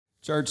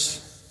Church,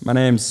 my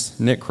name's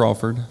Nick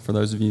Crawford. For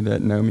those of you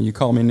that know me, you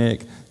call me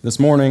Nick. This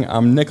morning,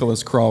 I'm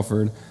Nicholas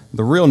Crawford.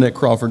 The real Nick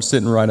Crawford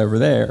sitting right over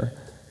there.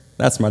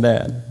 That's my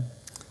dad.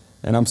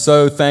 And I'm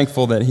so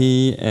thankful that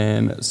he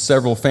and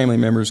several family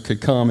members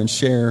could come and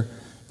share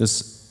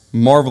this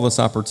marvelous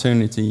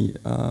opportunity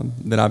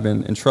that I've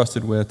been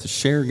entrusted with to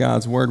share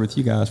God's Word with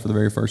you guys for the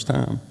very first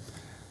time.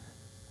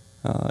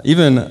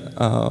 Even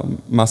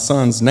my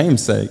son's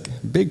namesake,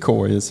 Big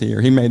Coy, is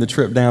here. He made the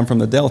trip down from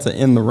the Delta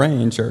in the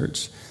rain,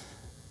 church.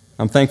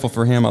 I'm thankful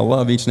for him. I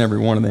love each and every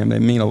one of them. They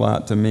mean a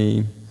lot to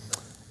me,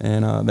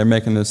 and they're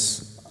making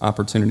this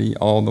opportunity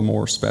all the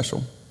more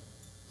special.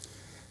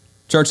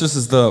 Church, this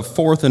is the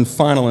fourth and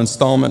final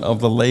installment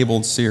of the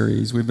Labeled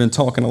series. We've been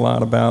talking a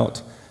lot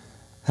about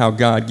how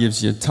God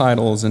gives you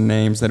titles and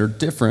names that are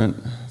different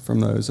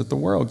from those that the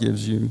world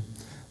gives you.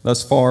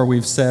 Thus far,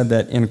 we've said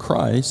that in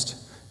Christ,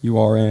 you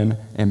are an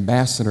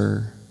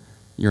ambassador,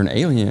 you're an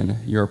alien,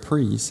 you're a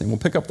priest. And we'll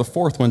pick up the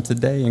fourth one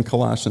today in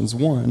Colossians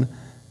 1.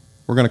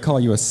 We're going to call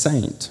you a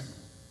saint.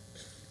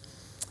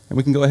 And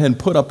we can go ahead and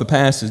put up the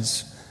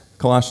passage,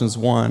 Colossians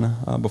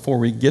 1. Before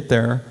we get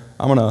there,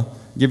 I'm going to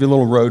give you a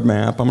little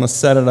roadmap. I'm going to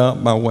set it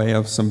up by way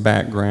of some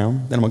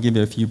background. Then I'm going to give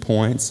you a few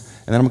points.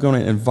 And then I'm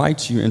going to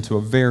invite you into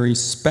a very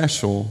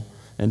special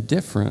and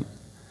different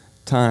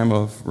time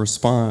of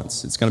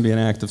response. It's going to be an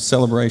act of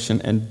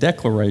celebration and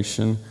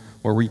declaration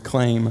where we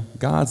claim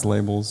God's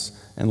labels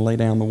and lay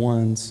down the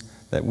ones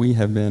that we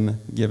have been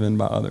given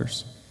by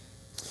others.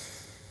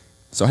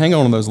 So hang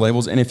on to those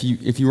labels, and if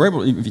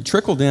you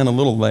trickled in a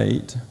little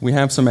late, we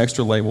have some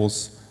extra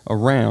labels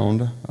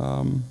around.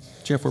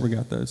 Jeff, where we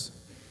got those?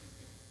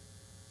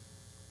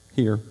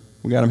 Here.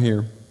 We got them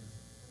here.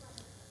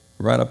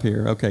 Right up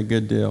here. Okay,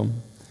 good deal.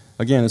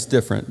 Again, it's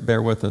different. Bear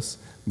with us.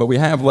 But we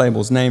have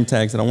labels, name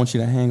tags that I want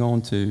you to hang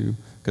on to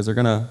because they're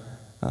going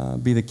to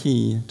be the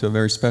key to a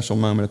very special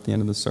moment at the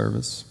end of the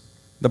service.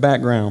 The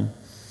background.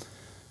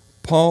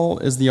 Paul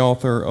is the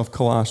author of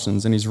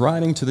Colossians, and he's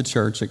writing to the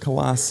church at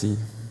Colossae.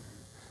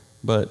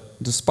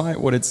 But despite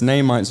what its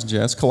name might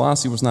suggest,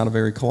 Colossae was not a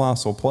very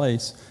colossal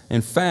place.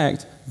 In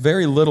fact,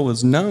 very little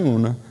is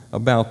known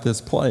about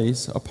this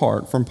place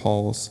apart from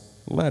Paul's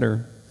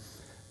letter.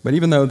 But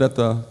even though that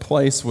the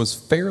place was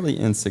fairly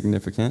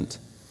insignificant,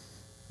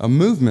 a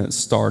movement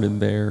started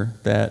there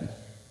that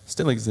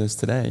still exists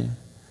today.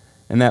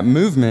 And that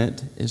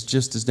movement is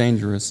just as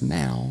dangerous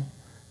now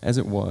as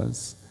it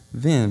was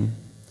then.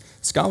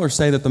 Scholars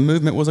say that the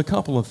movement was a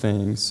couple of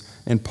things.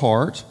 In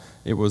part,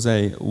 it was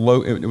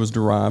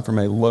derived from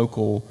a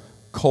local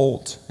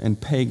cult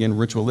and pagan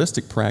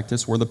ritualistic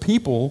practice where the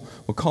people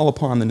would call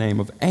upon the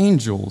name of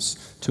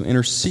angels to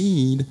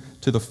intercede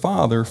to the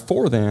Father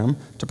for them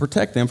to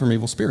protect them from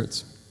evil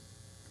spirits.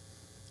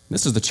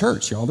 This is the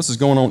church, y'all. This is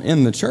going on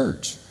in the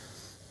church.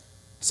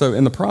 So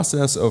in the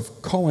process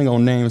of calling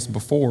on names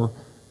before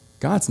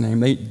God's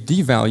name, they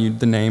devalued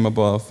the name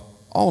above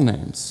all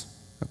names,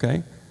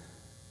 okay?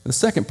 The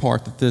second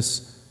part that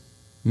this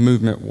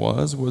movement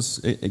was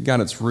it got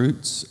its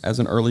roots as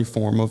an early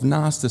form of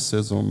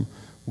Gnosticism,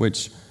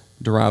 which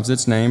derives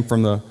its name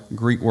from the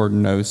Greek word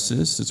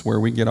gnosis. It's where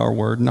we get our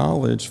word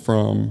knowledge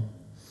from.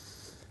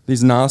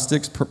 These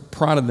Gnostics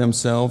prided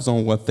themselves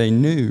on what they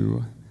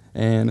knew,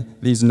 and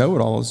these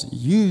know-it-alls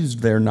used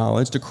their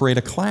knowledge to create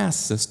a class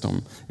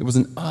system. It was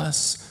an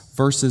us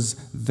versus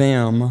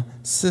them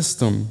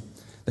system.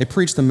 They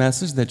preached the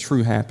message that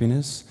true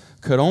happiness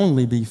could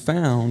only be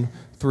found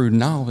through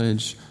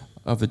knowledge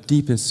of the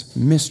deepest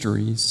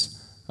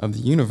mysteries of the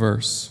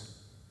universe.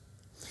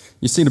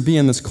 You see, to be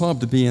in this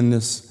club, to be in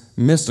this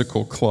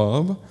mystical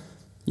club,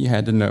 you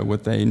had to know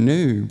what they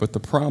knew. But the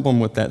problem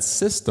with that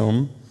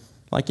system,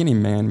 like any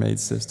man-made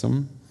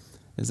system,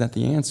 is that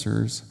the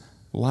answers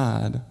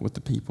lied with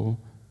the people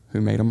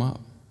who made them up.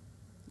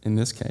 In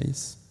this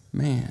case,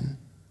 man.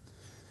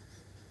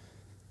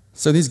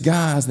 So these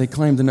guys, they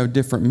claimed to know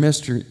different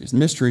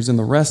mysteries than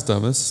the rest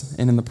of us,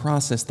 and in the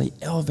process, they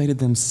elevated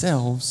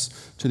themselves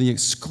to the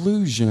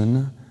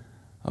exclusion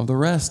of the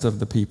rest of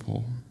the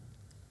people.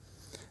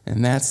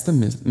 And that's the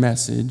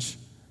message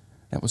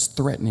that was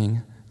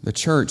threatening the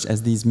church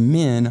as these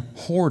men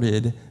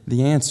hoarded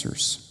the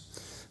answers.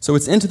 So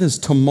it's into this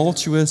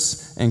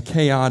tumultuous and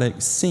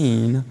chaotic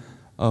scene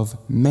of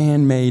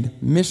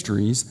man-made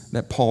mysteries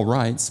that Paul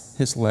writes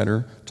his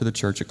letter to the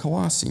church at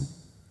Colossae.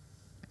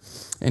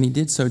 And he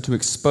did so to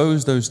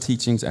expose those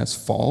teachings as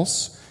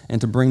false and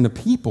to bring the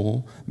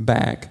people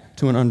back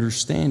to an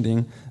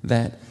understanding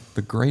that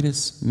the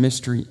greatest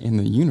mystery in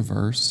the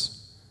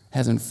universe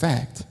has in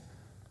fact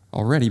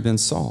already been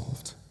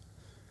solved.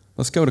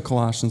 Let's go to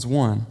Colossians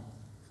 1.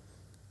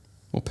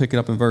 We'll pick it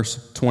up in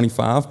verse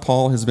 25.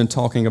 Paul has been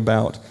talking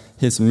about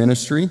his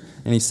ministry,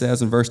 and he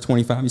says in verse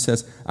 25, he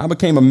says, I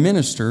became a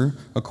minister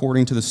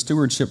according to the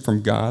stewardship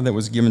from God that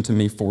was given to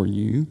me for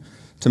you,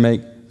 to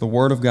make the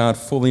word of God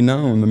fully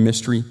known, the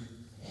mystery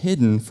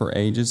hidden for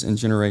ages and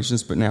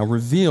generations, but now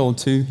revealed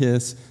to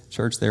his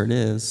church. There it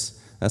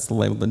is. That's the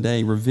label of the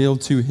day.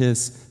 Revealed to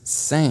his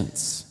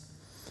saints.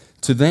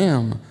 To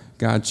them,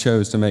 God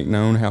chose to make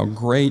known how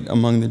great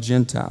among the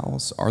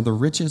Gentiles are the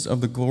riches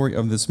of the glory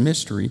of this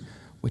mystery,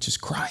 which is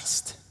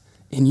Christ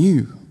in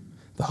you,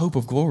 the hope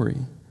of glory.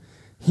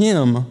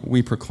 Him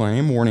we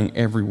proclaim, warning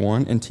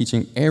everyone and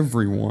teaching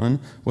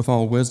everyone with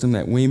all wisdom,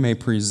 that we may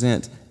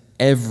present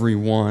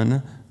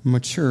everyone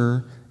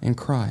mature in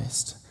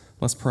Christ.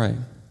 Let's pray.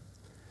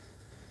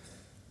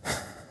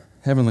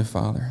 Heavenly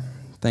Father,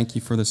 thank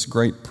you for this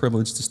great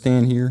privilege to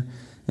stand here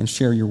and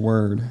share your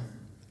word.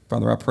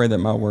 Father, I pray that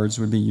my words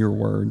would be your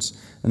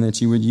words and that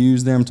you would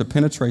use them to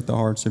penetrate the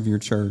hearts of your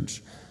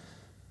church.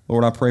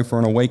 Lord, I pray for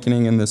an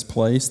awakening in this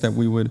place, that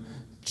we would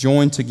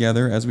join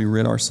together as we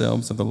rid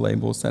ourselves of the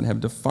labels that have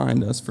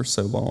defined us for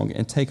so long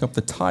and take up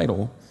the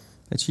title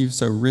that you've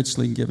so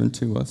richly given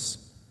to us.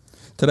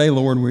 Today,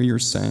 Lord, we're your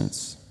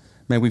saints.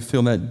 May we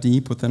feel that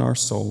deep within our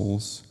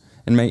souls,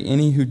 and may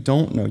any who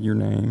don't know your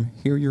name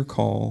hear your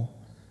call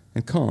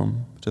and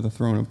come to the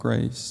throne of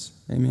grace.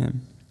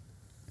 Amen.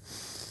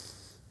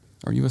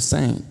 Are you a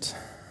saint?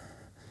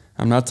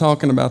 I'm not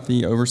talking about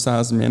the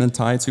oversized men in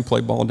tights who play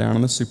ball down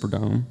in the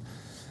Superdome.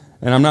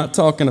 And I'm not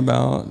talking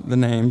about the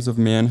names of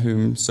men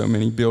whom so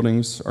many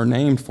buildings are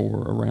named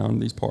for around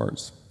these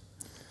parts.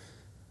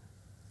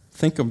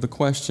 Think of the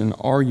question,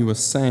 are you a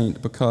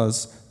saint?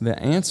 Because the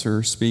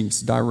answer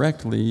speaks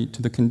directly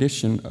to the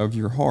condition of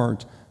your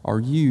heart. Are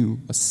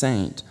you a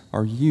saint?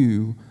 Are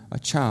you a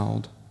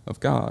child of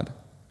God?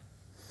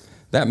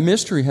 That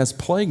mystery has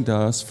plagued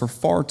us for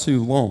far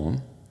too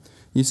long.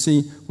 You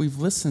see, we've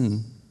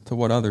listened to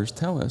what others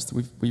tell us.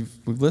 We've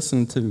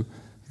listened to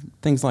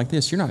things like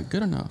this. You're not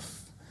good enough.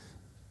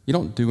 You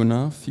don't do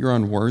enough. You're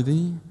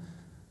unworthy.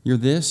 You're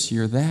this,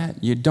 you're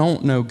that. You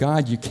don't know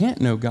God. You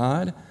can't know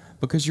God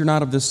because you're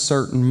not of this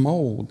certain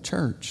mold.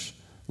 Church,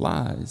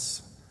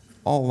 lies,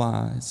 all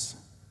lies.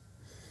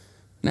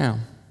 Now,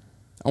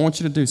 I want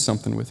you to do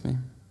something with me.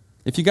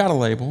 If you got a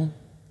label,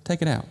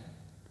 take it out.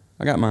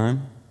 I got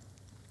mine.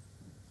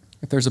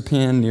 If there's a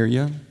pen near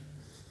you,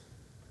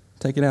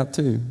 take it out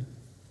too.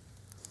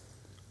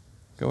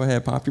 Go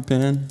ahead, pop your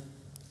pen.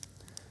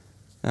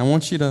 And I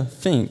want you to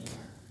think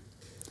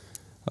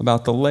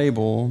about the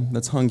label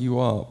that's hung you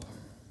up.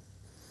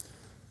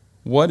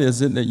 What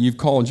is it that you've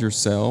called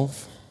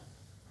yourself?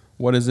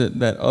 What is it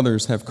that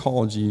others have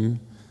called you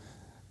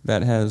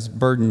that has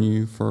burdened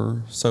you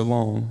for so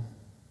long?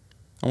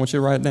 I want you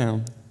to write it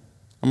down.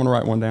 I'm going to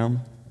write one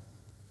down.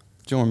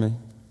 Join me.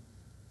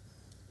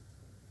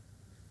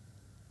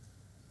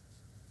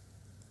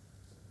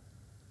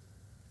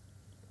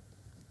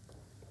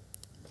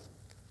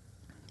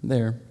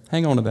 There.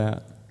 Hang on to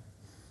that.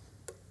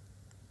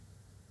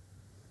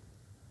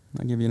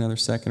 I'll give you another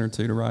second or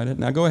two to write it.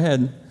 Now go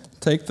ahead,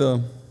 take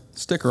the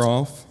sticker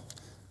off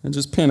and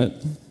just pin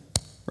it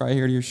right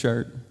here to your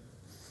shirt.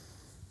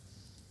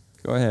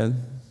 Go ahead.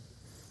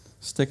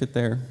 Stick it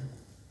there.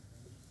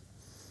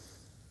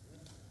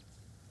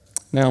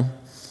 Now,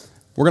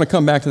 we're going to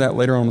come back to that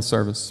later on in the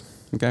service,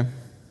 okay?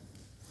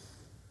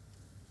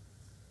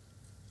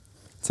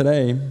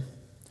 Today,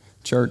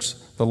 church,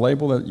 the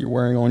label that you're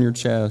wearing on your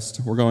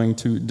chest, we're going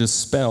to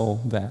dispel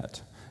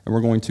that, and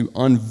we're going to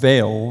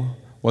unveil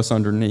what's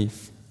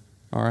underneath,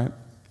 all right?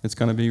 It's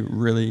going to be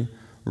really,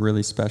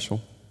 really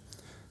special.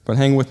 But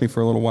hang with me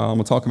for a little while. I'm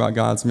going to talk about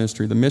God's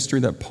mystery. The mystery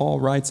that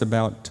Paul writes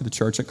about to the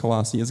church at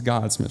Colossae is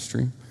God's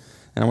mystery.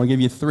 And I want to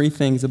give you 3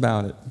 things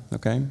about it,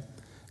 okay?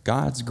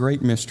 God's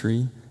great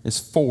mystery is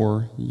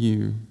for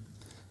you.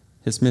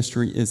 His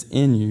mystery is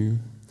in you,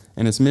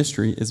 and his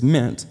mystery is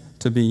meant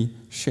to be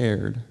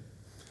shared.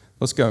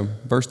 Let's go.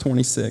 Verse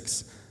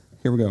 26.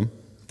 Here we go.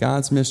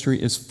 God's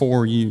mystery is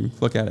for you.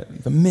 Look at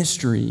it. The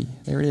mystery,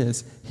 there it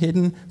is,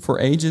 hidden for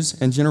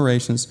ages and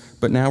generations,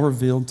 but now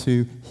revealed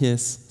to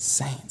his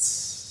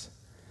saints.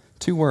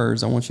 2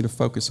 words I want you to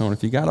focus on.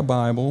 If you got a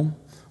Bible,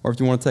 or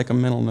if you want to take a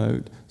mental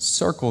note,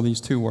 circle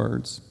these 2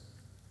 words.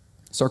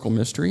 Circle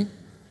mystery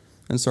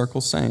and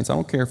circle saints. I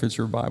don't care if it's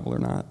your Bible or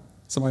not.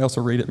 Somebody else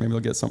will read it, maybe they'll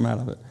get something out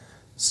of it.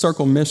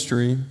 Circle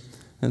mystery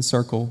and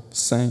circle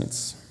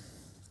saints.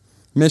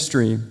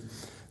 Mystery.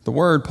 The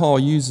word Paul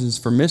uses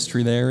for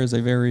mystery there is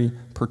a very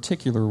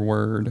particular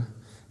word.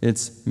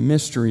 It's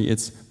mystery.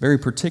 It's very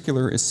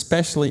particular,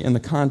 especially in the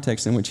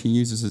context in which he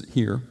uses it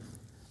here.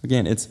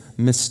 Again, it's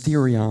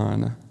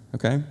mysterion,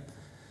 okay?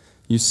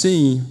 You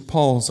see,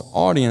 Paul's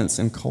audience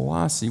in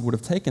Colossae would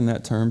have taken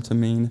that term to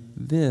mean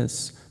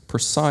this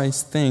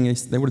precise thing.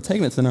 They would have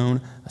taken it to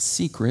known a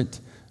secret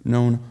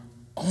known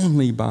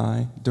only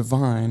by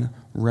divine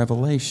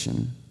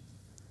revelation,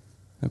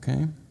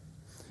 okay?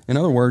 In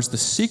other words, the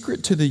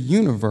secret to the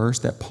universe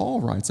that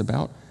Paul writes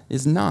about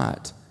is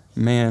not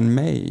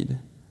man-made.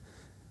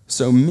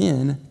 So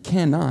men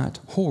cannot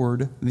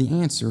hoard the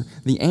answer.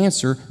 The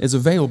answer is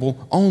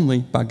available only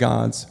by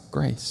God's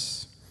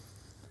grace.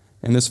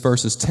 And this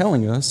verse is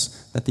telling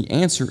us that the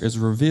answer is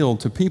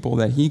revealed to people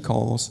that he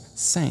calls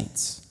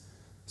saints.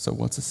 So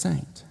what's a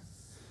saint?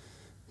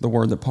 The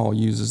word that Paul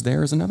uses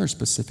there is another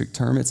specific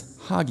term. It's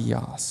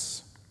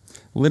hagios.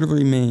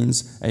 Literally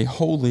means a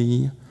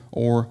holy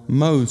or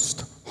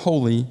most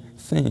holy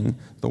thing.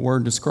 The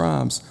word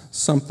describes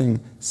something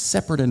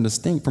separate and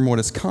distinct from what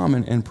is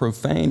common and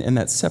profane, and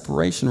that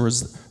separation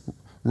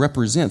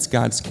represents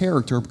God's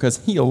character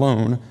because he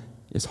alone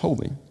is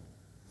holy.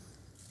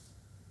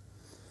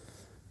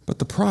 But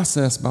the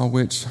process by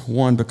which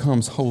one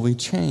becomes holy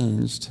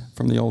changed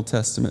from the Old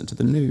Testament to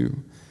the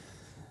New.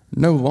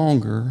 No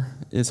longer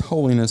is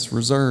holiness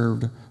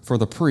reserved for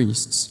the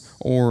priests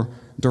or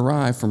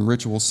derived from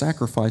ritual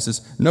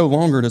sacrifices. No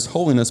longer does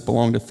holiness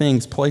belong to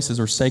things, places,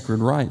 or sacred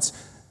rites.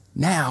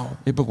 Now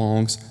it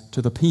belongs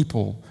to the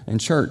people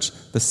and church.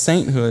 The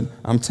sainthood,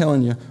 I'm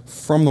telling you,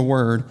 from the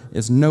word,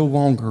 is no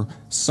longer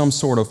some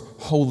sort of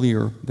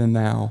holier than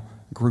thou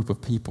group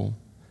of people.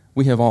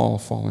 We have all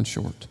fallen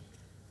short.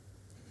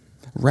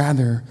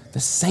 Rather, the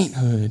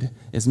sainthood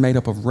is made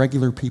up of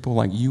regular people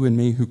like you and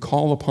me who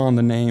call upon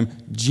the name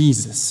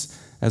Jesus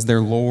as their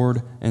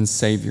Lord and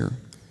Savior.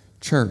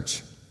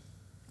 Church,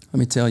 let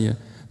me tell you,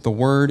 the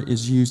word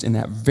is used in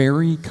that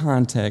very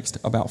context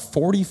about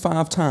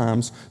 45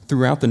 times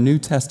throughout the New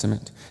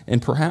Testament. And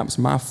perhaps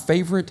my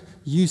favorite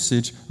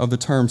usage of the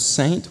term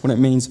saint, when it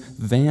means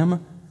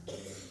them,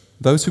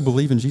 those who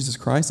believe in Jesus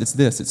Christ, it's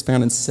this. It's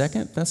found in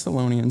 2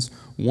 Thessalonians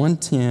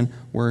 1:10,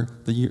 where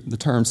the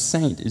term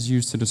saint is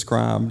used to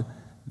describe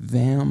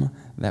them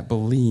that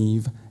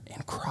believe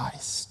in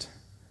Christ.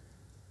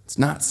 It's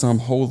not some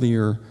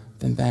holier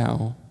than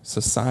thou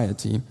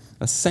society.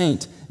 A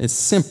saint is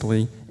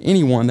simply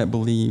anyone that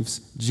believes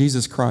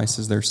Jesus Christ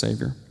is their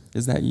Savior.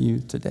 Is that you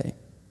today?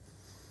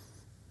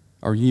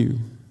 Are you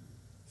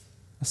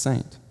a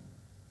saint?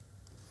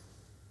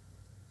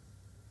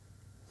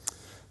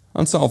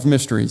 Unsolved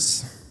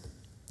Mysteries.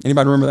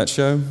 Anybody remember that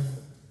show?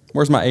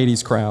 Where's my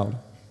 80s crowd?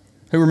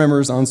 Who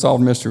remembers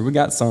Unsolved Mystery? We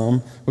got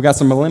some. We got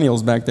some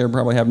millennials back there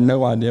probably have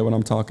no idea what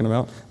I'm talking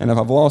about. And if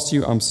I've lost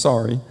you, I'm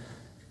sorry.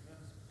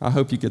 I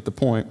hope you get the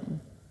point.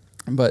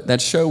 But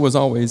that show was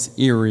always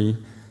eerie,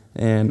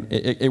 and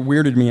it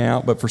weirded me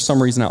out, but for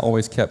some reason I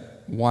always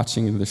kept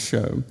watching the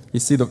show. You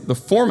see, the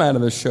format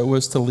of the show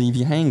was to leave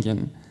you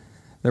hanging.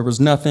 There was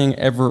nothing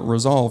ever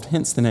resolved,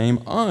 hence the name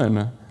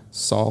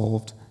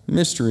Unsolved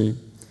Mystery.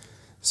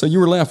 So you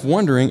were left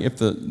wondering if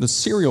the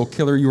serial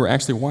killer you were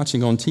actually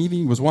watching on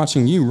TV was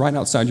watching you right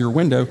outside your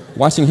window,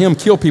 watching him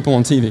kill people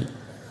on TV.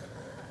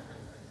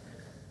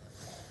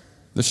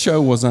 The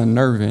show was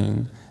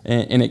unnerving,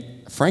 and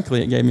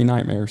frankly, it gave me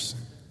nightmares.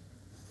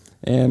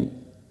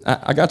 And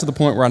I got to the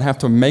point where I'd have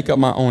to make up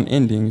my own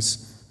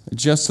endings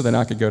just so that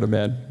I could go to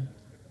bed.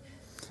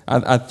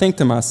 I'd think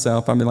to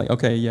myself, I'd be like,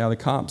 okay, yeah, the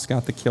cops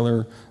got the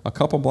killer a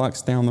couple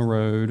blocks down the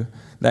road.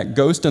 That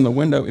ghost in the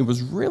window, it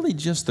was really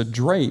just the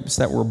drapes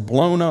that were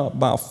blown up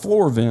by a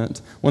floor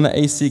vent when the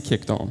AC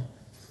kicked on.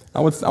 I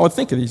would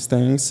think of these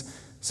things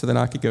so that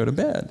I could go to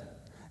bed.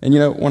 And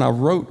when I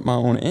wrote my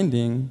own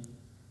ending,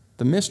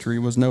 the mystery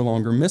was no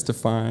longer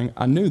mystifying.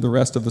 I knew the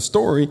rest of the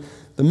story.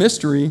 The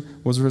mystery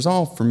was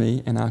resolved for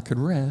me, and I could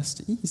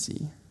rest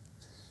easy.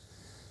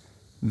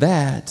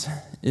 That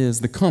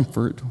is the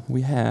comfort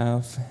we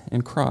have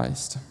in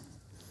Christ.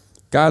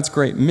 God's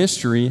great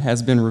mystery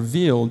has been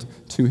revealed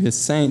to his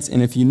saints,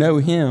 and if you know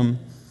him,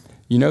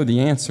 you know the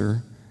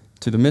answer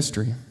to the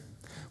mystery.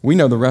 We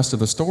know the rest of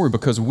the story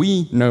because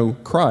we know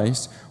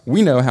Christ.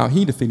 We know how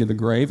he defeated the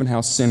grave and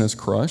how sin is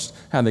crushed,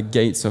 how the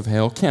gates of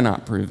hell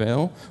cannot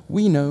prevail.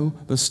 We know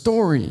the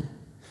story.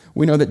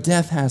 We know that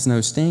death has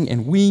no sting,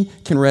 and we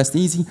can rest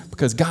easy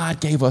because God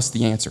gave us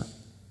the answer.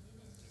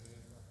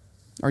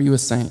 Are you a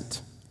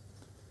saint?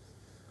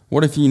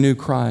 What if you knew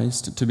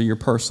Christ to be your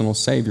personal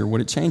Savior?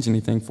 Would it change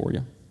anything for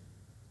you?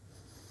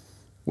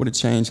 Would it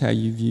change how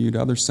you viewed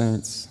other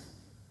saints?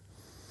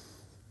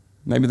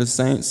 Maybe the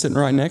saint sitting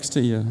right next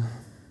to you,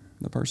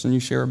 the person you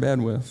share a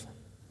bed with.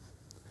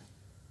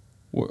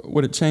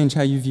 Would it change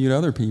how you viewed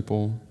other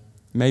people?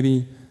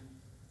 Maybe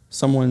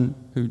someone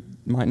who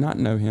might not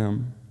know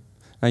him.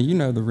 Now, you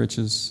know the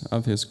riches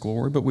of his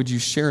glory, but would you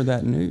share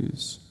that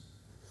news?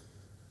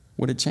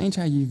 Would it change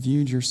how you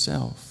viewed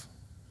yourself?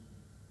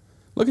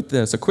 Look at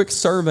this. A quick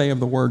survey of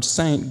the word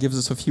saint gives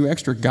us a few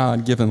extra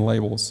God-given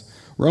labels.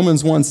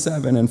 Romans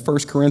 1:7 and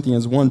 1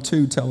 Corinthians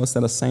 1:2 tell us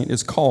that a saint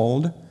is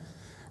called.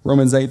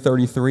 Romans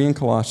 8:33 and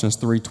Colossians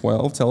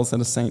 3:12 tell us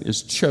that a saint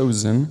is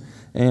chosen.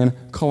 And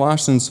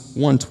Colossians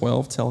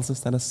 1:12 tells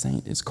us that a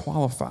saint is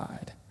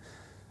qualified.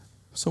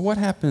 So what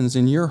happens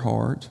in your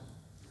heart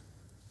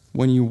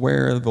when you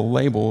wear the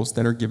labels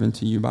that are given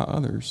to you by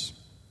others?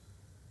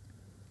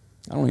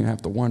 I don't even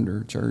have to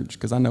wonder, church,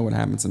 because I know what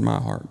happens in my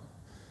heart.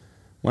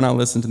 When I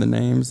listen to the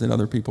names that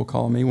other people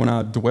call me, when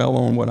I dwell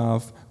on what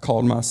I've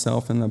called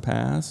myself in the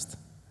past,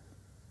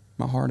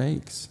 my heart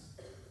aches.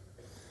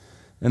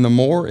 And the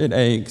more it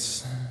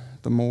aches,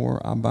 the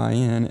more I buy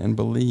in and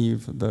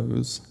believe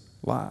those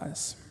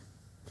lies.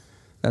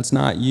 That's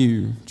not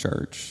you,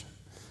 church,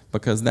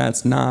 because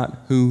that's not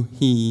who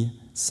he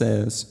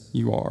says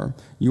you are.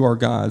 You are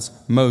God's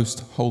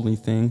most holy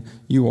thing.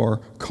 You are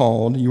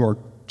called, you are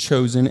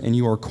chosen, and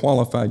you are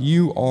qualified.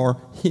 You are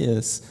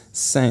his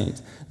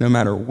saint. No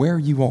matter where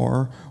you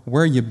are,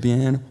 where you've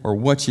been, or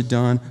what you've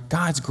done,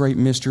 God's great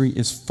mystery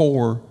is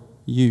for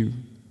you.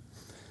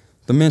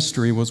 The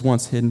mystery was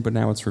once hidden, but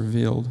now it's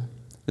revealed.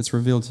 It's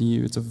revealed to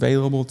you. It's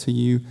available to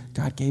you.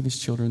 God gave his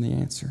children the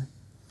answer.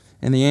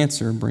 And the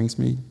answer brings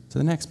me to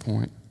the next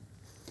point.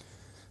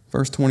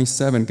 Verse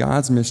 27,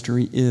 God's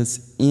mystery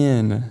is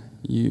in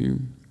you.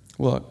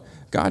 Look,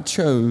 God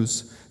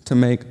chose to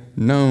make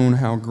known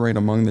how great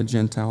among the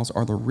Gentiles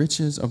are the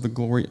riches of the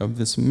glory of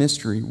this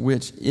mystery,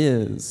 which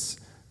is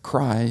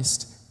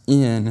Christ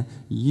in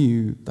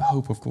you, the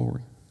hope of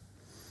glory.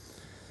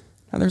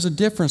 Now, there's a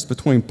difference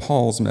between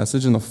Paul's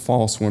message and the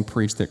false one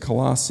preached at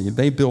Colossae.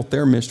 They built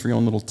their mystery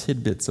on little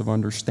tidbits of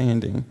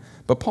understanding.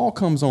 But Paul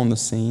comes on the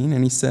scene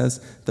and he says,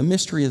 the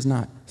mystery is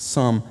not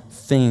some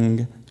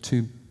thing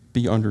to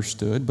be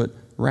understood, but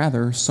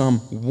rather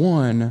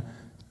someone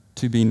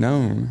to be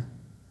known.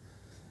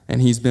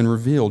 And he's been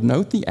revealed.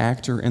 Note the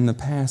actor in the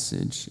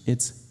passage.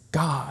 It's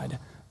God.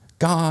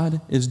 God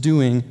is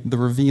doing the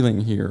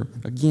revealing here.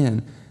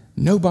 Again,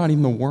 nobody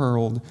in the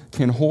world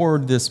can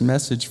hoard this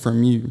message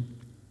from you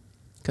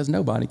because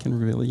nobody can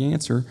reveal the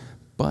answer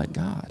but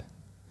God.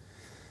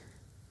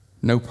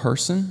 No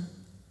person,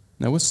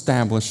 no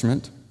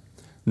establishment,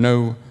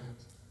 no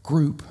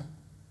group,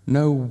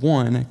 no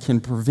one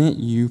can prevent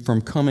you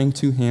from coming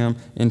to him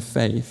in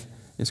faith.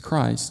 Is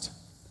Christ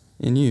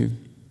in you?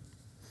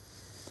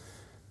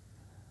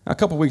 A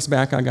couple weeks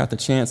back, I got the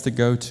chance to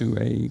go to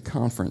a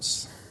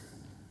conference.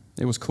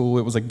 It was cool.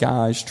 It was a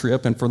guys'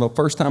 trip, and for the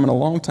first time in a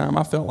long time,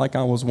 I felt like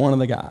I was one of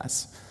the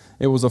guys.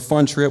 It was a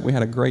fun trip. We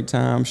had a great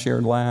time,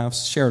 shared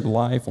laughs, shared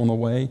life on the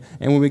way.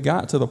 And when we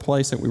got to the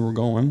place that we were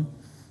going,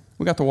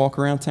 we got to walk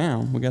around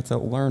town. We got to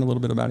learn a little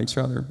bit about each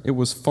other. It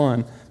was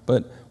fun.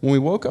 But when we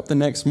woke up the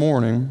next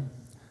morning,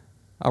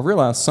 I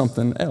realized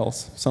something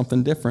else,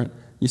 something different.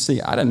 You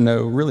see, I didn't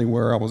know really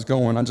where I was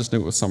going. I just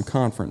knew it was some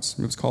conference.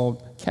 It was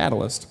called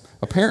Catalyst.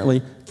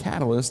 Apparently,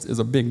 Catalyst is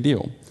a big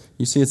deal.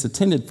 You see, it's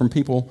attended from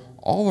people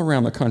all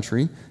around the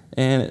country,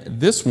 and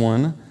this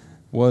one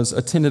was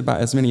attended by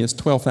as many as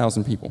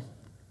 12,000 people.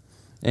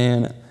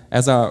 And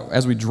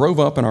as we drove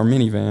up in our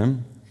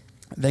minivan,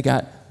 they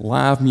got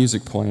live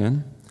music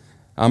playing.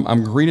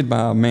 I'm greeted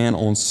by a man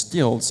on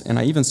stilts, and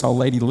I even saw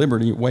Lady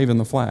Liberty waving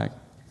the flag.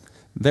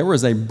 There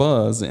was a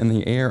buzz in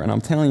the air, and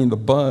I'm telling you, the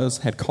buzz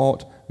had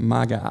caught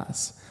my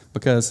guys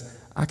because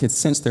I could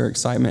sense their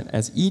excitement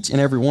as each and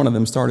every one of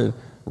them started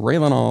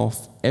railing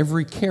off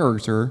every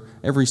character,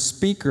 every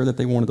speaker that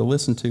they wanted to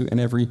listen to, and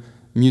every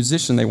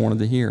musician they wanted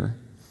to hear.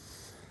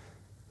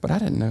 But I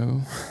didn't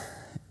know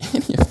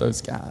any of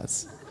those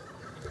guys.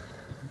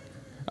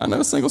 I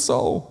know a single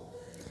soul.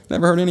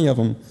 Never heard any of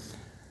them.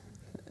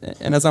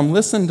 And as I'm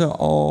listening to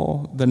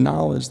all the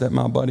knowledge that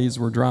my buddies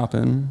were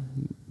dropping,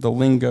 the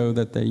lingo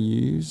that they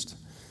used,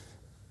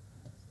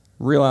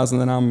 realizing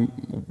that I'm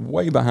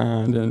way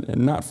behind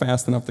and not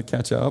fast enough to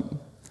catch up,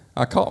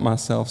 I caught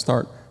myself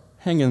start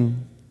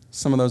hanging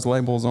some of those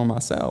labels on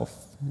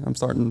myself. I'm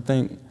starting to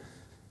think,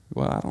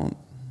 well,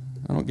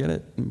 I don't get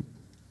it.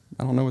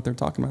 I don't know what they're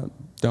talking about.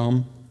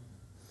 Dumb,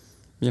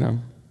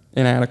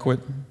 inadequate,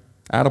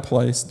 out of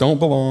place, don't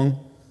belong,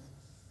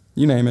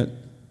 you name it.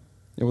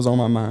 It was on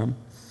my mind.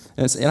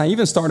 And I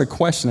even started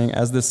questioning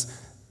as this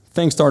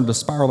thing started to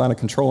spiral out of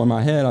control in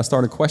my head. I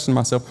started questioning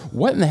myself,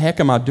 what in the heck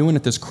am I doing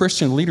at this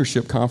Christian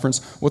leadership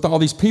conference with all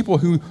these people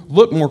who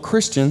look more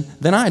Christian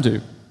than I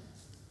do?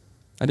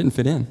 I didn't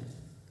fit in.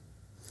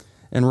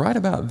 And right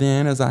about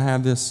then, as I'm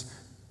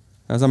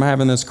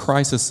having this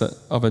crisis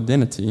of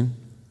identity,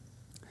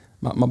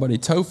 my buddy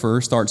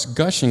Topher starts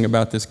gushing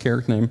about this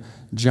character named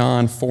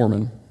John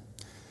Foreman.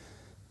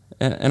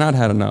 And I'd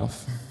had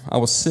enough. I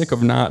was sick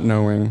of not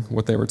knowing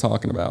what they were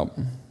talking about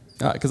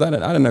because I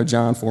didn't know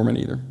John Foreman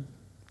either.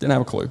 Didn't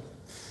have a clue.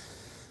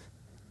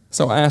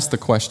 So I asked the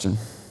question,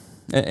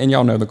 and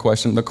y'all know the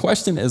question. The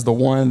question is the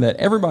one that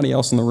everybody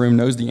else in the room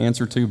knows the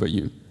answer to but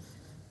you.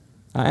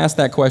 I asked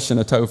that question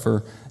to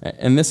Topher,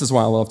 and this is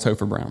why I love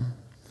Topher Brown,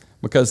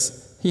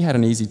 because he had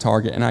an easy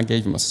target, and I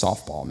gave him a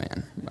softball,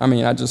 man. I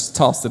mean, I just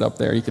tossed it up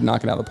there. He could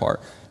knock it out of the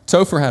park.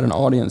 Topher had an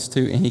audience,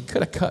 too, and he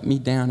could have cut me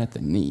down at the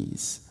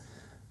knees,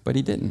 but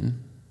he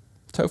didn't.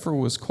 Topher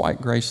was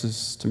quite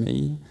gracious to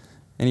me,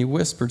 and he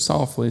whispered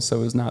softly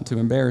so as not to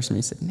embarrass me.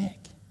 He said, Nick,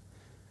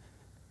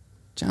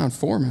 John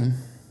Foreman,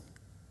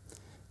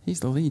 he's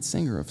the lead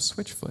singer of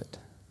Switchfoot.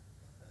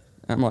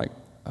 I'm like,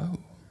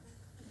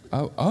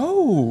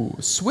 oh,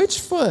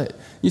 Switchfoot.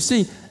 You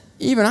see,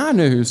 even I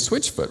knew who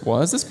Switchfoot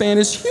was. This band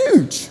is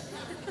huge.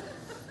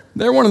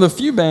 They're one of the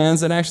few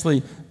bands that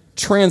actually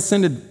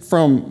transcended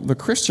from the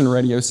Christian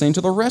radio scene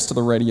to the rest of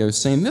the radio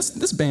scene.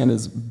 This band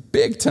is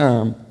big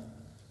time.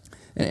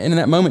 And in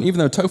that moment, even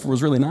though Topher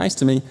was really nice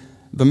to me,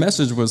 the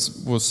message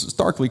was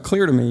starkly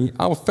clear to me.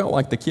 I felt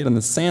like the kid in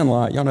The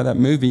Sandlot, y'all know that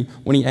movie,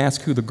 when he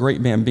asked who the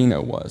Great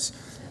Bambino was.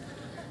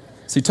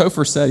 See,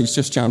 Topher said he's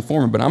just John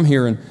Foreman, but I'm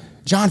hearing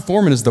John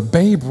Foreman is the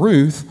Babe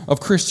Ruth of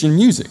Christian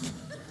music.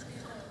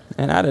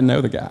 And I didn't know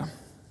the guy.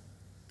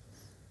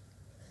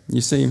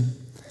 You see,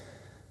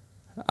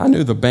 I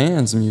knew the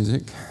band's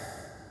music,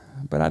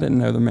 but I didn't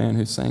know the man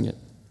who sang it.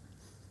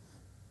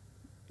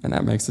 And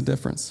that makes a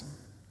difference.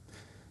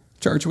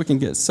 Church, we can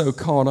get so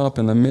caught up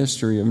in the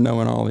mystery of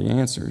knowing all the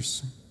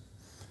answers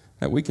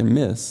that we can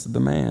miss the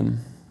man.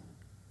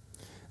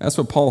 That's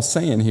what Paul's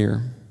saying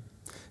here.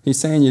 He's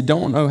saying you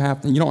don't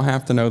have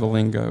to know the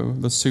lingo,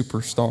 the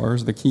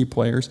superstars, the key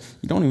players.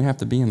 You don't even have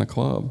to be in the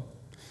club.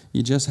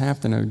 You just have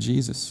to know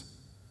Jesus.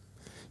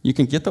 You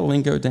can get the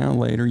lingo down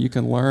later. You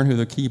can learn who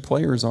the key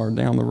players are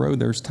down the road.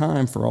 There's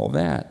time for all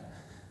that.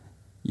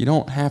 You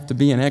don't have to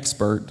be an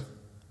expert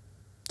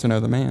to know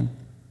the man.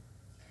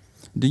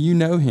 Do you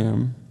know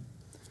him?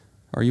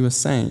 Are you a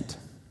saint?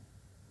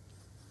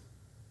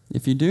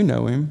 If you do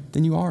know him,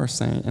 then you are a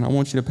saint. And I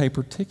want you to pay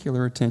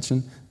particular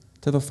attention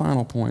to the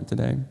final point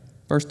today.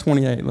 Verse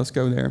 28, let's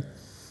go there.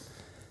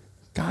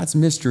 God's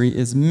mystery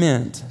is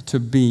meant to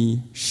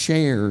be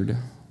shared.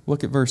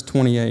 Look at verse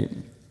 28.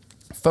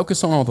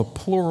 Focus on all the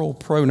plural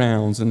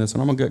pronouns in this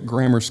one. I'm going to get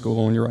grammar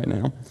school on you right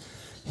now.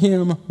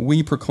 Him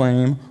we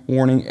proclaim,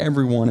 warning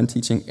everyone and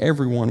teaching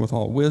everyone with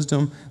all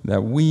wisdom,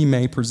 that we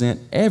may present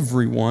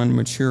everyone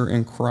mature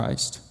in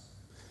Christ.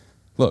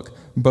 Look,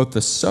 both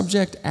the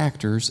subject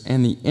actors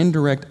and the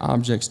indirect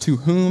objects to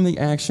whom the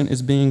action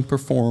is being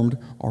performed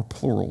are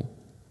plural.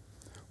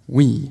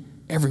 We,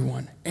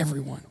 everyone,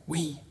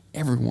 we,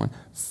 everyone.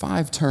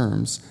 5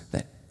 terms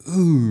that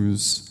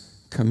ooze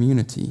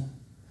community.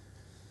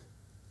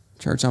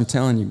 Church, I'm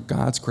telling you,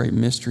 God's great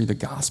mystery, the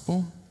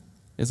gospel,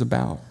 is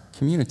about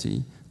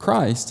community.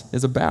 Christ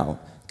is about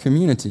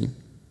community.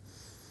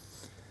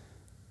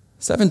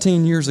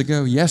 17 years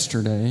ago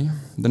yesterday,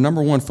 the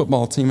number 1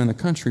 football team in the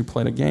country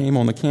played a game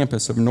on the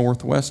campus of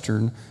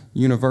Northwestern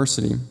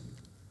University.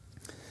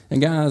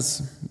 And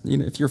guys,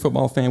 if you're a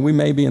football fan, we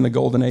may be in the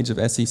golden age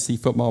of SEC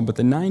football, but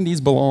the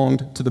 90s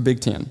belonged to the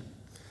Big Ten.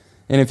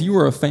 And if you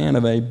were a fan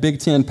of a Big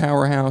Ten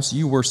powerhouse,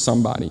 you were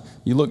somebody.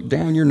 You looked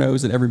down your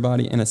nose at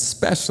everybody, and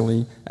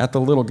especially at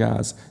the little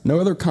guys. No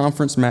other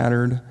conference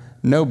mattered,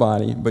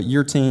 nobody but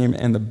your team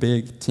and the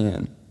Big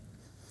Ten.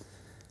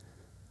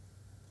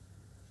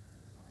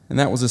 And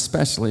that was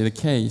especially the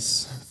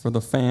case for the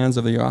fans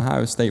of the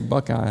Ohio State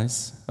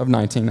Buckeyes of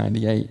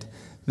 1998.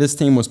 This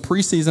team was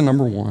preseason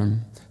number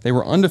 1. They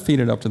were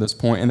undefeated up to this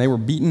point, and they were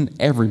beating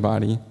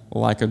everybody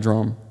like a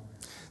drum.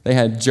 They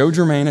had Joe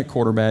Germain at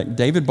quarterback,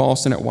 David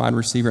Boston at wide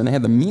receiver, and they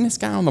had the meanest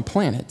guy on the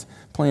planet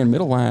playing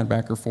middle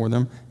linebacker for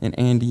them, and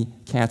Andy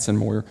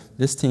Katzenmoyer.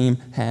 This team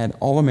had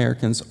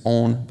All-Americans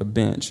on the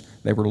bench.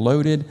 They were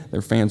loaded,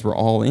 their fans were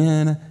all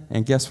in,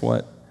 and guess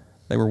what?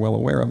 They were well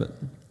aware of it.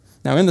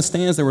 Now, in the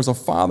stands, there was a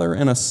father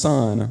and a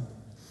son.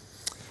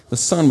 The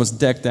son was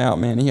decked out,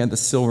 man. He had the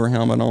silver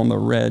helmet on, the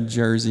red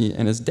jersey,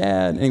 and his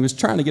dad, and he was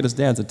trying to get his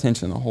dad's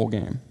attention the whole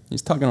game.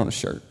 He's tugging on his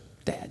shirt.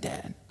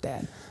 Dad.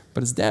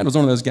 But his dad was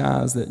one of those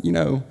guys that, you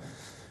know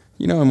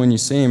him when you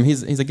see him.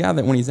 He's a guy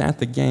that when he's at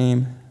the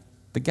game,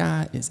 the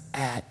guy is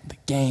at the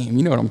game.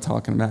 You know what I'm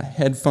talking about.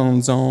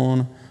 Headphones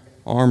on,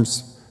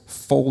 arms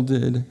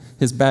folded.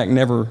 His back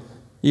never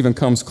even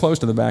comes close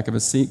to the back of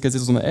his seat because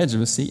he's on the edge of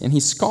his seat, and he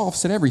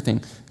scoffs at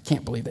everything.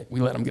 Can't believe that we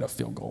let him get a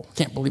field goal.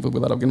 Can't believe it. We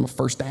let him get him a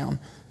first down.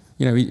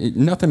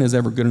 Nothing is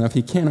ever good enough.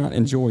 He cannot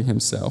enjoy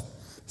himself.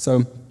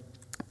 So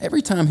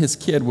every time his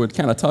kid would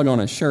kind of tug on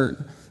his shirt,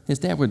 his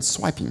dad would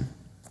swipe him.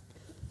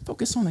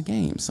 Focus on the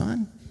game,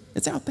 son.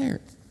 It's out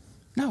there.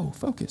 No,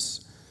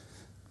 focus.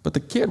 But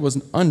the kid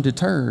was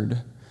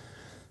undeterred.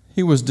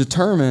 He was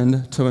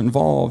determined to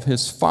involve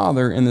his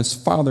father in this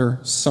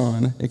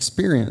father-son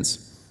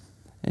experience.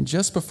 And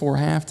just before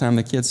halftime,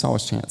 the kid saw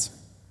his chance.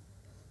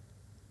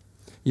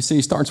 You see,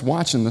 he starts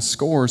watching the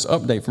scores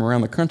update from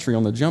around the country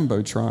on the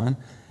Jumbotron,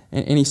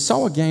 and he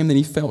saw a game that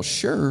he felt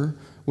sure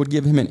would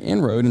give him an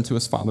inroad into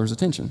his father's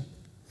attention.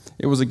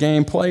 It was a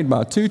game played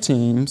by 2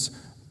 teams,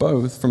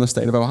 both from the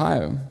state of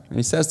Ohio. And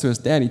he says to his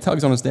dad, he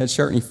tugs on his dad's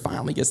shirt, and he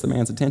finally gets the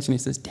man's attention. He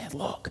says, Dad,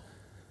 look,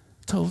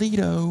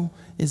 Toledo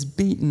is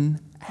beating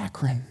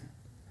Akron.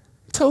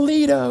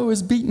 Toledo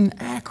is beating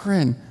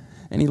Akron.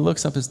 And he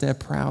looks up his dad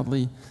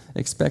proudly,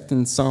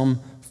 expecting some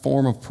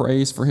form of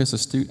praise for his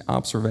astute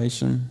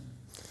observation.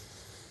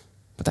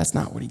 But that's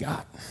not what he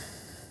got.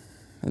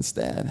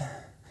 Instead,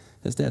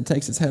 his dad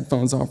takes his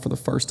headphones off for the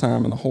first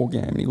time in the whole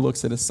game, and he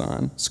looks at his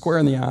son square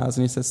in the eyes,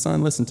 and he says,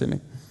 Son, listen to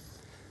me.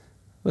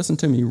 Listen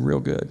to me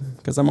real good,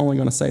 because I'm only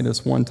going to say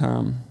this one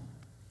time.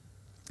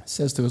 He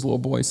says to his little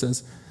boy, he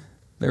says,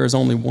 there is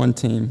only one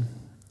team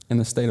in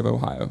the state of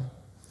Ohio,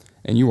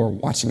 and you are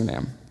watching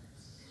them.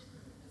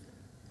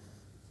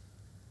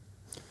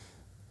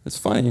 It's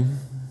funny,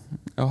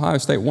 Ohio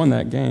State won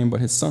that game,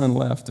 but his son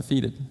left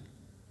defeated.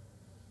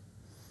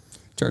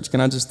 Church,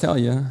 can I just tell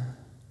you,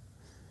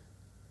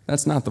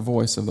 that's not the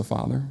voice of the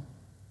Father.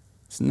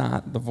 It's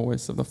not the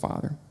voice of the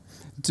Father.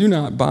 Do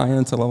not buy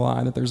into the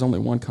lie that there's only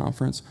one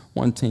conference,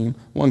 one team,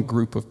 one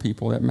group of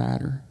people that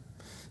matter.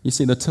 You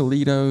see, the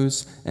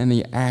Toledos and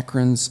the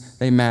Akrons,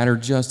 they matter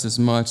just as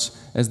much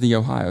as the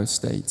Ohio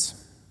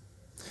States.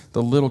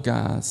 The little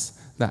guys,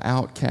 the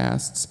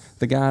outcasts,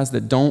 the guys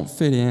that don't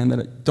fit in,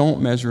 that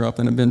don't measure up,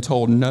 and have been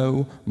told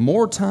no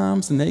more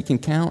times than they can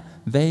count,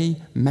 they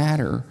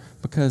matter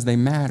because they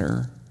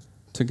matter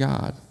to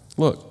God.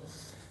 Look,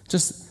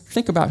 just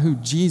think about who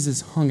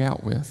Jesus hung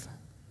out with.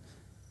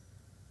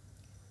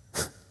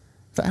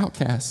 The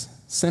outcasts,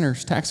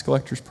 sinners, tax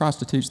collectors,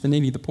 prostitutes, the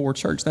needy, the poor.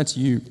 Church, that's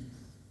you,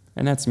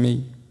 and that's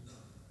me.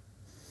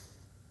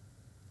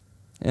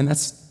 And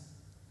that's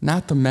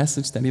not the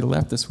message that he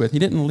left us with.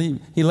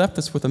 He left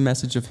us with a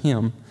message of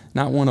him,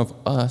 not one of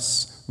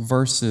us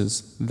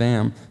versus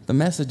them. The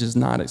message is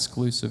not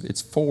exclusive.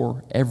 It's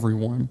for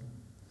everyone.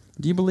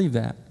 Do you believe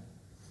that?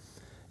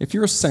 If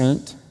you're a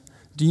saint,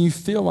 do you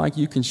feel like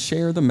you can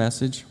share the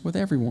message with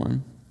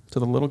everyone, to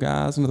the little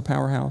guys and to the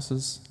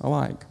powerhouses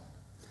alike?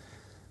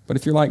 But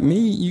if you're like me,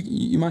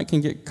 you might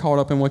can get caught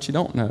up in what you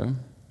don't know.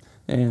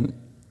 And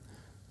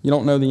you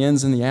don't know the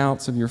ins and the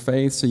outs of your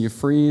faith, so you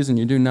freeze and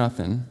you do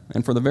nothing.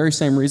 And for the very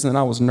same reason that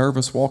I was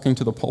nervous walking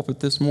to the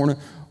pulpit this morning,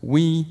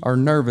 we are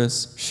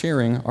nervous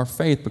sharing our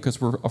faith because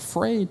we're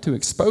afraid to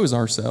expose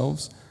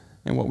ourselves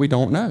in what we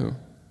don't know.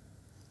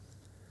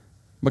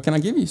 But can I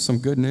give you some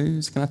good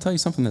news? Can I tell you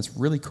something that's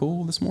really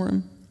cool this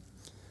morning?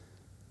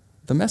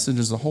 The message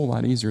is a whole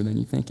lot easier than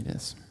you think it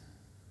is.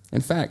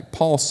 In fact,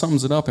 Paul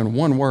sums it up in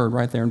one word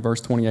right there in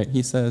verse 28.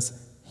 He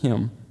says,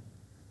 him.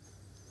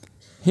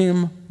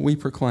 Him we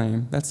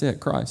proclaim. That's it,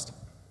 Christ.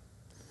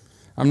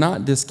 I'm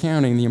not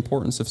discounting the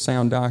importance of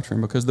sound doctrine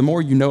because the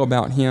more you know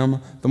about him,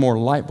 the more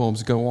light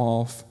bulbs go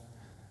off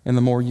and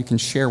the more you can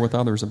share with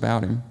others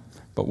about him.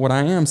 But what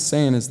I am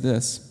saying is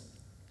this.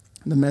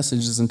 The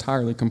message is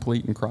entirely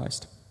complete in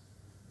Christ.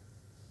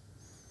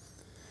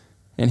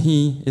 And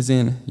he is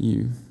in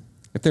you.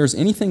 If there's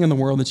anything in the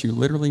world that you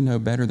literally know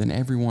better than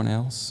everyone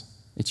else,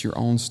 it's your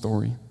own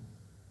story.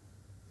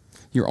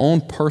 Your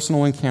own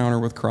personal encounter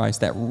with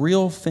Christ, that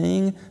real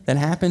thing that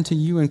happened to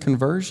you in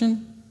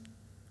conversion,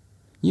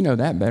 you know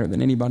that better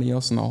than anybody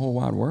else in the whole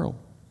wide world.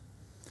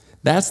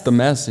 That's the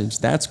message.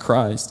 That's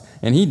Christ.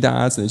 And he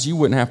died so that you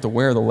wouldn't have to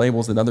wear the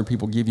labels that other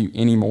people give you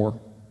anymore.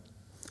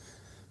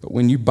 But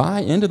when you buy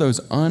into those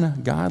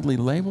ungodly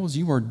labels,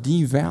 you are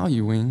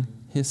devaluing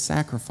his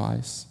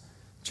sacrifice.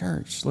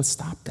 Church, let's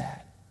stop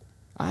that.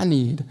 I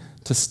need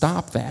to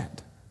stop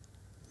that.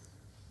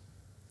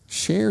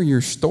 Share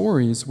your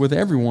stories with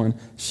everyone.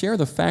 Share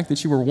the fact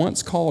that you were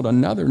once called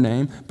another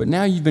name, but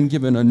now you've been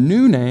given a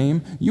new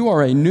name. You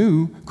are a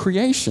new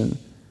creation.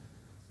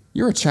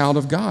 You're a child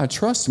of God.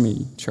 Trust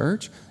me,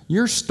 church.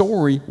 Your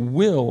story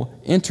will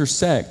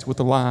intersect with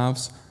the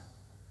lives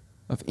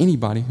of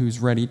anybody who's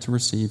ready to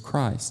receive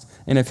Christ.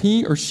 And if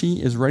he or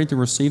she is ready to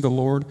receive the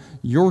Lord,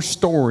 your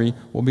story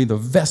will be the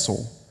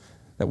vessel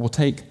that will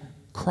take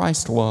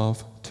Christ's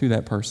love to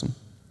that person.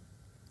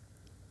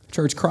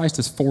 Church, Christ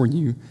is for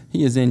you.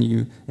 He is in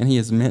you, and he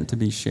is meant to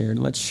be shared.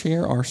 Let's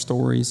share our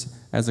stories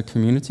as a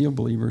community of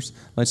believers.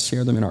 Let's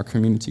share them in our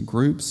community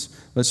groups.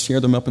 Let's share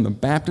them up in the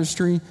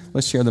baptistry.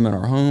 Let's share them in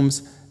our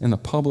homes, in the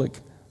public.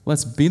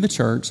 Let's be the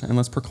church, and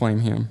let's proclaim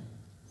him.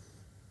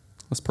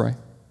 Let's pray.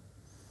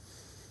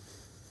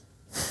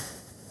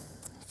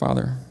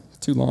 Father,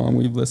 too long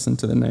we've listened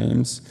to the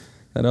names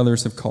that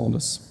others have called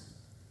us.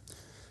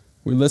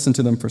 We listened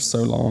to them for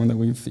so long that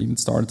we've even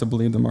started to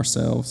believe them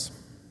ourselves.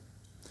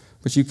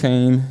 But you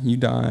came, you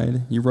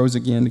died, you rose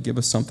again to give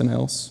us something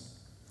else,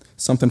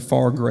 something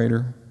far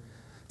greater,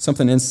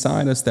 something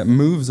inside us that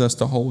moves us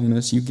to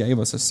holiness. You gave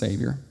us a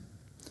Savior.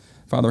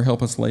 Father,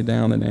 help us lay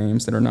down the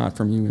names that are not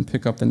from you and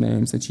pick up the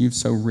names that you've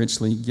so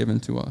richly given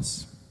to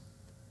us.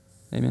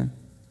 Amen.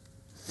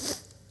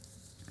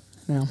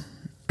 Now,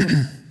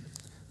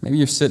 maybe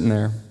you're sitting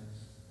there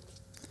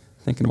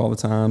thinking of all the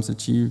times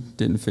that you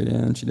didn't fit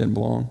in, you didn't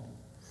belong.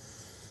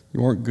 You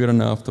weren't good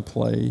enough to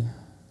play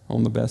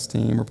on the best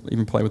team or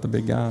even play with the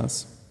big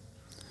guys.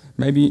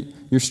 Maybe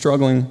you're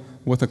struggling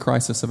with a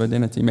crisis of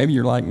identity. Maybe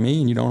you're like me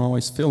and you don't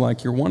always feel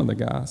like you're one of the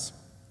guys.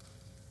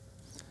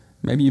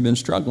 Maybe you've been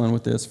struggling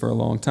with this for a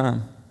long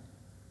time.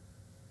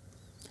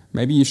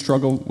 Maybe you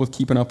struggle with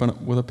keeping up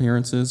with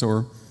appearances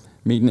or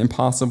meeting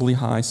impossibly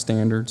high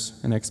standards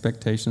and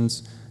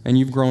expectations, and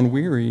you've grown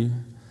weary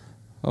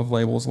of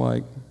labels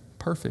like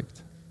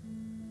perfect,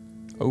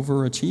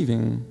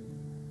 overachieving,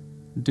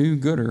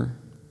 do-gooder.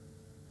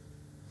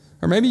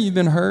 Or maybe you've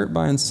been hurt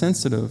by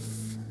insensitive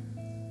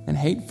and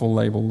hateful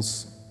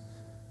labels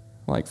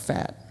like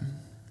fat,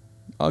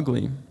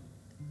 ugly,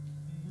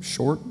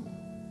 short,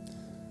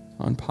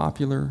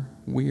 unpopular,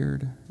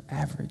 weird,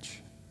 average.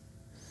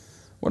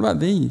 What about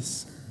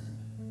these?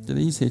 Do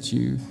these hit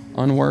you?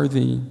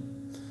 Unworthy,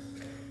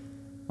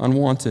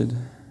 unwanted,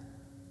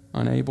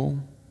 unable,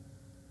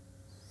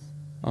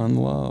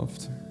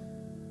 unloved.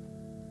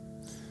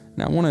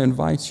 Now, I want to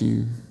invite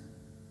you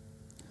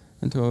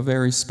into a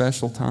very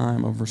special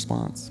time of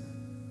response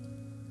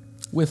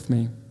with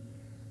me.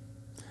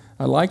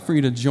 I'd like for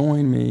you to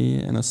join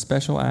me in a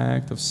special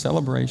act of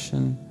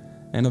celebration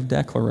and of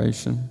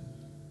declaration.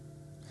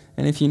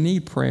 And if you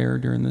need prayer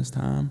during this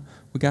time,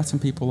 we got some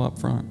people up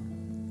front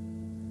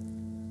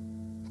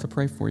to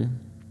pray for you.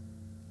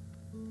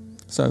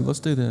 So let's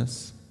do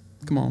this.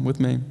 Come on,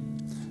 with me.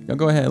 Y'all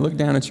go ahead, look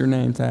down at your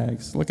name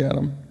tags. Look at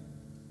them.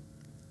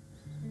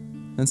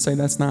 And say,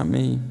 that's not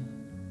me.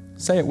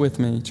 Say it with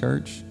me,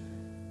 church.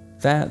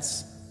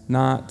 That's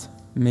not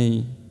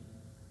me.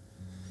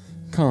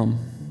 Come.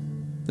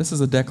 This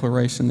is a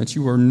declaration that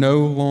you are no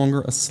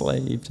longer a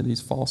slave to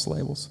these false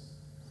labels.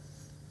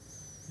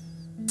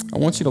 I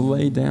want you to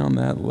lay down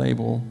that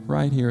label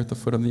right here at the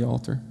foot of the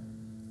altar.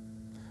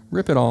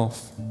 Rip it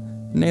off.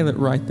 Nail it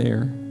right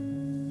there.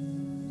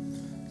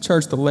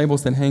 Church, the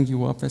labels that hang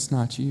you up, that's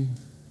not you.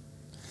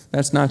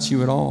 That's not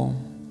you at all.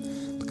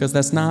 Because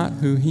that's not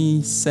who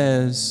He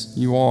says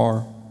you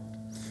are.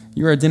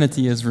 Your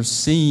identity is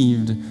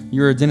received.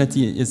 Your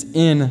identity is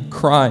in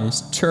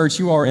Christ. Church,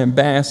 you are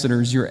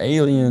ambassadors. You're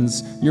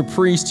aliens. You're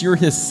priests. You're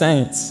His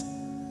saints.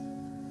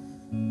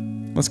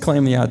 Let's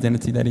claim the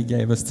identity that He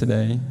gave us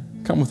today.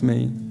 Come with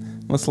me.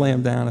 Let's lay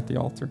them down at the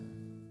altar.